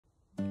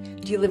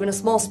Do you live in a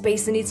small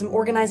space and need some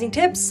organizing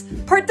tips?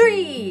 Part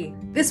 3!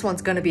 This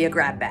one's gonna be a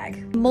grab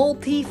bag.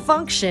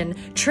 Multifunction,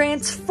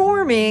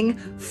 transforming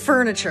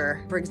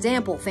furniture. For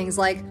example, things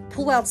like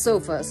pull-out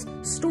sofas,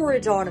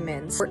 storage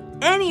ottomans, or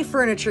any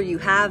furniture you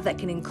have that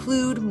can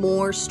include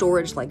more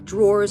storage like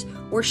drawers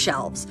or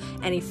shelves.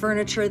 Any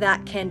furniture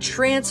that can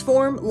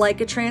transform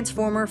like a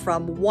transformer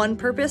from one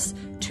purpose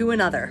to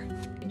another.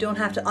 You don't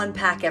have to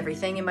unpack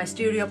everything. In my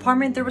studio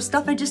apartment, there was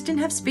stuff I just didn't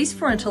have space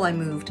for until I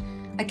moved.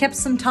 I kept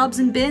some tubs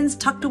and bins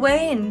tucked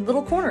away in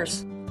little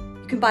corners.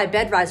 You can buy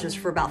bed risers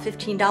for about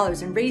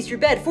 $15 and raise your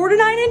bed 4 to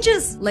 9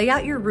 inches. Lay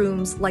out your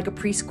rooms like a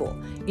preschool.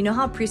 You know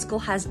how preschool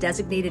has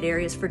designated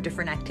areas for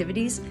different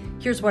activities?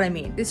 Here's what I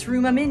mean. This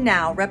room I'm in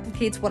now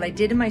replicates what I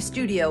did in my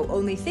studio,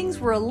 only things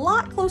were a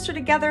lot closer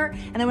together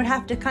and I would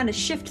have to kind of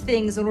shift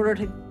things in order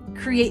to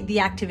create the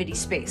activity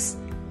space.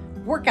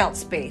 Workout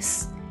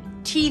space,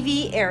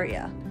 TV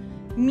area,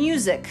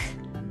 music,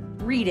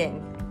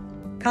 reading.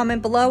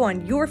 Comment below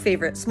on your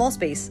favorite small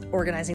space organizing